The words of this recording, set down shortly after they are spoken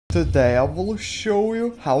Today I will show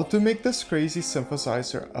you how to make this crazy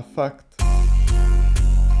synthesizer effect.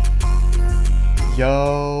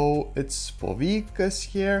 Yo, it's Povikas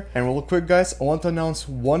here, and real quick guys, I want to announce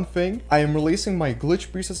one thing. I am releasing my glitch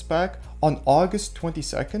presets pack on August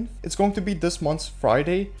 22nd. It's going to be this month's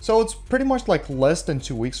Friday, so it's pretty much like less than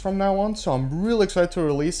 2 weeks from now on, so I'm really excited to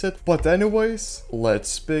release it. But anyways,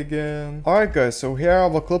 let's begin. Alright guys, so here I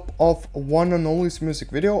have a clip of one and only's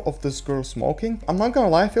music video of this girl smoking. I'm not gonna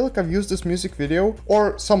lie, I feel like I've used this music video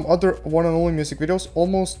or some other one and only music videos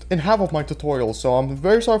almost in half of my tutorials, so I'm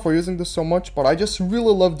very sorry for using this so much, but I just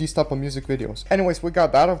really love these type of music videos. Anyways, we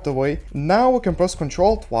got that out of the way. Now we can press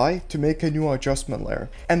Ctrl+Y to make a new adjustment layer.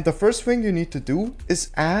 And the first thing you need to do is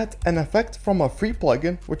add an effect from a free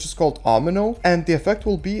plugin, which is called Omino, and the effect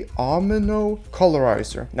will be Omino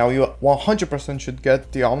Colorizer. Now you 100% should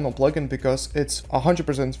get the Omino plugin because it's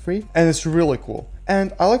 100% free and it's really cool.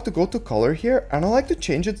 And I like to go to color here, and I like to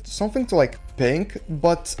change it to something to like pink,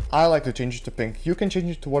 but I like to change it to pink. You can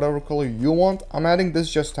change it to whatever color you want. I'm adding this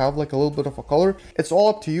just to have like a little bit of a color. It's all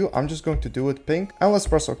up to you. I'm just going to do it pink, and let's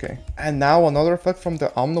press OK. And now another effect from the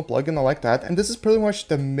Omino plugin I like that, and this is pretty much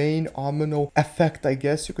the main Omino effect, I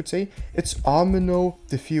guess you could say. It's Omino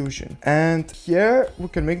diffusion, and here we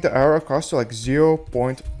can make the error across to like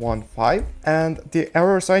 0.15, and the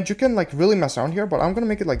error side you can like really mess around here, but I'm gonna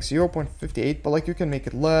make it like 0.58, but like you can make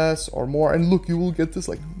it less or more, and look, you will get this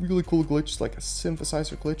like really cool glitch, like a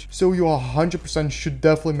synthesizer glitch. So you 100% should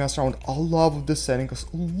definitely mess around a lot with this setting, because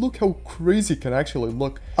look how crazy it can actually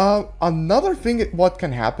look. Another thing what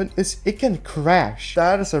can happen is it can crash.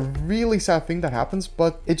 That is a really sad thing that happens,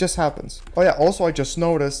 but it just happens. Oh yeah, also I just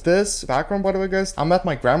noticed this background, by the way guys, I'm at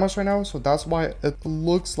my grandma's right now, so that's why it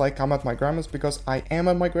looks like I'm at my grandma's, because I am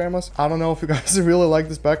at my grandma's. I don't know if you guys really like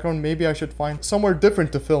this background. Maybe I should find somewhere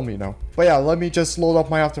different to film, you know. But yeah, let me just load up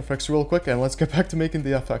my After Effects real quick and let's get back to making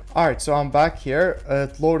the effect. Alright, so I'm back here.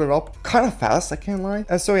 It loaded up kind of fast, I can't lie.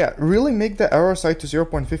 And so yeah, really make the error side to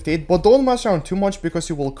 0.58, but don't mess around too much because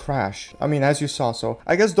you will crash. I mean, as you saw, so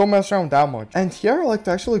I guess don't mess around that much. And here I like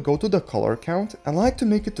to actually go to the color count and I like to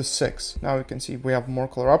make it to 6. Now you can see we have more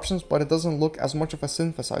color options, but it doesn't look as much of a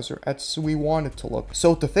synthesizer as we want it to look.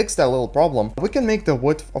 So to fix that little problem, we can make the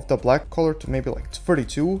width of the black color to maybe like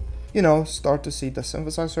 32. You know, start to see the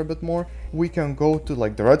synthesizer a bit more. We can go to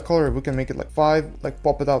like the red color, we can make it like 5, like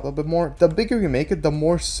pop it out a little bit more. The bigger you make it, the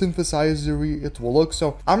more synthesizer-y it will look.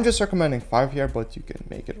 So I'm just recommending 5 here, but you can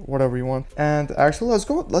make it whatever you want. And actually let's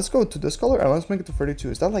go to this color and let's make it to 32.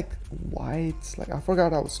 Is that like white? Like I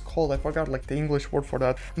forgot how it's called. I forgot like the English word for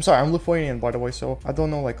that. I'm sorry, I'm Lithuanian by the way, so I don't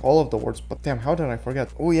know like all of the words, but damn, how did I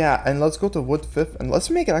forget? Oh yeah, and let's go to wood 5th and let's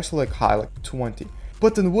make it actually like high, like 20.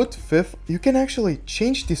 But in wood 5th, you can actually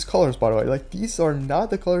change these colors, by the way. Like, these are not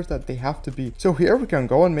the colors that they have to be. So here we can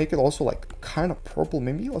go and make it also like kind of purple.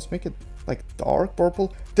 Maybe let's make it like dark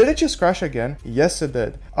purple. Did it just crash again? Yes, it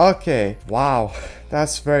did. Okay, wow,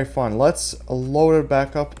 that's very fun. Let's load it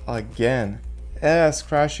back up again. It's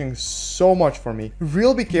crashing so much for me.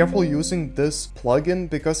 Really be careful using this plugin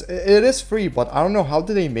because it is free, but I don't know how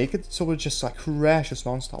did they make it so it just like crashes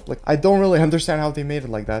non-stop. Like I don't really understand how they made it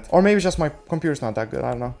like that, or maybe just my computer's not that good. I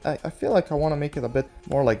don't know. I feel like I want to make it a bit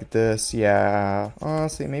more like this. Yeah,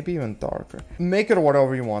 honestly, maybe even darker. Make it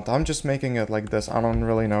whatever you want. I'm just making it like this. I don't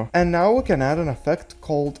really know. And now we can add an effect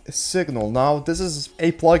called signal. Now this is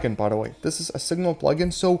a plugin, by the way. This is a signal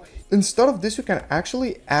plugin, so instead of this you can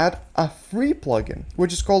actually add a free plugin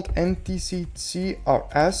which is called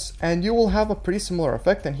NTCCRS, and you will have a pretty similar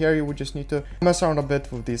effect. And here you would just need to mess around a bit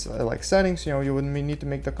with these like settings. You know, you would need to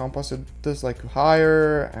make the composite this like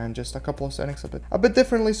higher and just a couple of settings a bit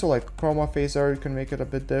differently. So like chroma phaser, you can make it a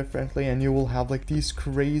bit differently, and you will have like these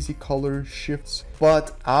crazy color shifts.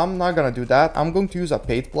 But I'm not gonna do that. I'm going to use a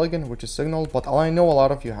paid plugin, which is Signal, but I know a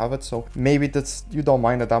lot of you have it, so maybe that's you don't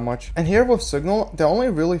mind it that much. And here with Signal, the only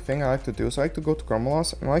really thing I like to do is I like to go to chroma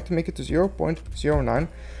loss and I like to make it to 0.09.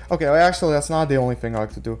 Okay, actually that's not the only thing I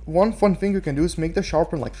like to do. One fun thing you can do is make the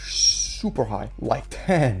sharpen like super high, like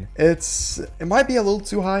 10. It might be a little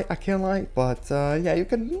too high, I can't lie, but yeah, you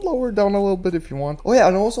can lower it down a little bit if you want. Oh yeah,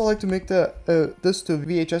 and also I like to make the this to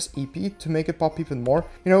VHS EP to make it pop even more.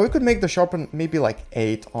 You know, we could make the sharpen maybe like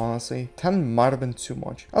 8, honestly. 10 might have been too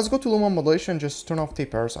much. Let's go to lumen modulation and just turn off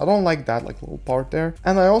tape errors. I don't like that like little part there.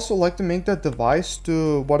 And I also like to make that device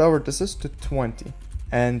to whatever this is to 20.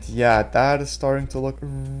 And yeah, that is starting to look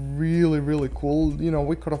really cool. You know,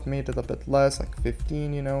 we could have made it a bit less, like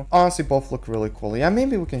 15, you know. Honestly, both look really cool. Yeah,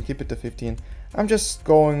 maybe we can keep it to 15. I'm just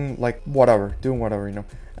going like whatever, doing whatever, you know.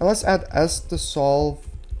 And let's add S to solve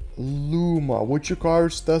Luma, which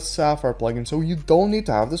requires the Sapphire plugin. So you don't need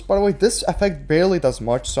to have this. By the way, this effect barely does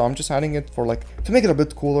much, so I'm just adding it for like to make it a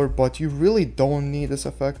bit cooler, but you really don't need this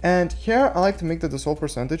effect. And here I like to make the dissolve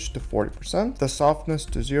percentage to 40%, the softness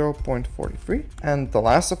to 0.43, and the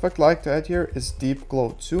last effect I like to add here is deep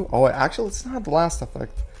glow 2. Oh, actually it's not the last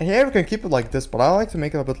effect. And here we can keep it like this, but I like to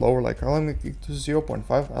make it a bit lower. Like I like to make it to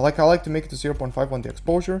 0.5. I like to make it to 0.5 on the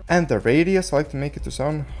exposure, and the radius I like to make it to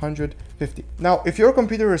 750. Now, if your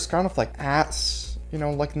computer is kind of like ass, you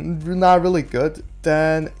know, like not really good,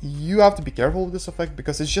 then you have to be careful with this effect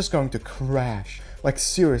because it's just going to crash. Like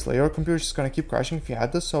seriously, your computer is just gonna keep crashing if you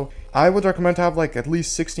add this. So I would recommend to have like at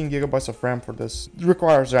least 16 gigabytes of RAM for this. It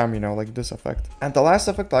requires RAM, you know, like this effect. And the last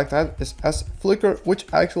effect I like to add is S Flicker, which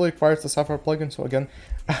actually requires the Sapphire plugin. So again,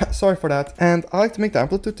 sorry for that. And I like to make the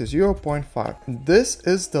amplitude to 0.5. And this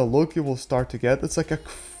is the look you will start to get. It's like a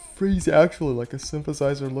crazy, actually like a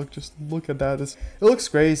synthesizer look. Just look at that. It looks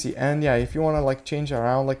crazy. And yeah, if you want to like change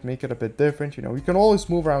around, like make it a bit different, you know, you can always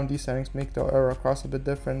move around these settings, make the error across a bit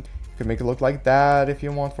different. You can make it look like that if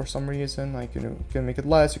you want for some reason. Like, you know, you can make it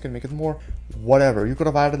less, you can make it more, whatever. You could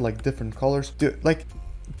have added like different colors.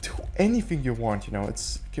 Do anything you want, you know.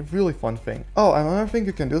 It's a really fun thing. Oh, and another thing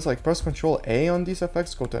you can do is like press Ctrl A on these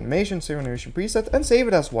effects, go to animation, save animation preset, and save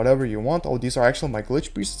it as whatever you want. Oh, these are actually my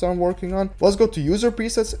glitch presets I'm working on. Let's go to user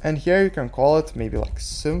presets, and here you can call it maybe like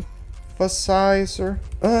Synthesizer.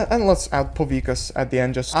 And let's add Povicas at the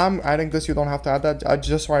end. Just I'm adding this, you don't have to add that.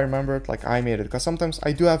 Just so I remember it, like I made it, because sometimes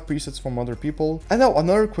I do have presets from other people. And now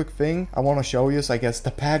another quick thing I want to show you is, I guess,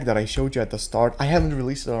 the pack that I showed you at the start. I haven't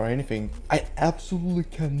released it or anything. I absolutely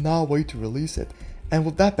cannot wait to release it. And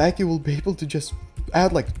with that pack, you will be able to just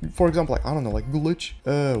add, like, for example, like, I don't know, like glitch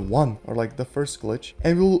 1 or like the first glitch,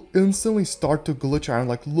 and we'll instantly start to glitch around.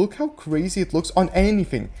 Like, look how crazy it looks on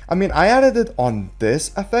anything. I mean, I added it on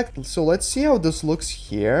this effect, so let's see how this looks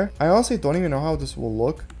here. I honestly don't even know how this will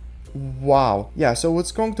look. Wow. Yeah, so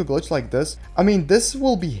it's going to glitch like this. I mean, this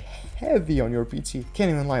will be heavy on your PC. Can't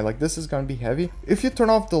even lie, like this is gonna be heavy. If you turn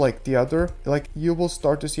off the other, like, you will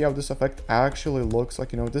start to see how this effect actually looks.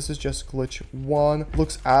 Like, you know, this is just glitch 1.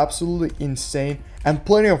 Looks absolutely insane, and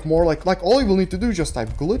plenty of more. Like all you will need to do is just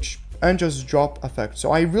type glitch and just drop effect.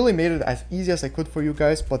 So I really made it as easy as I could for you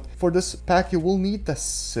guys. But for this pack, you will need the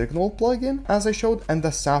Signal plugin, as I showed, and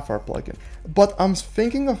the Sapphire plugin. But I'm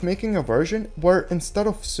thinking of making a version where instead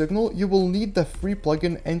of Signal, you will need the free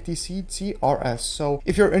plugin NTC-TRS. So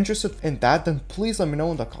if you're interested in that, then please let me know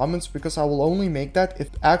in the comments, because I will only make that if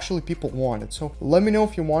actually people want it. So let me know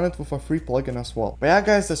if you want it with a free plugin as well. But yeah,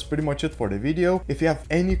 guys, that's pretty much it for the video. If you have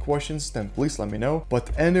any questions, then please let me know. But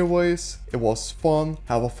anyways, it was fun.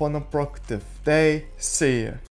 Have a fun and productive day. See ya.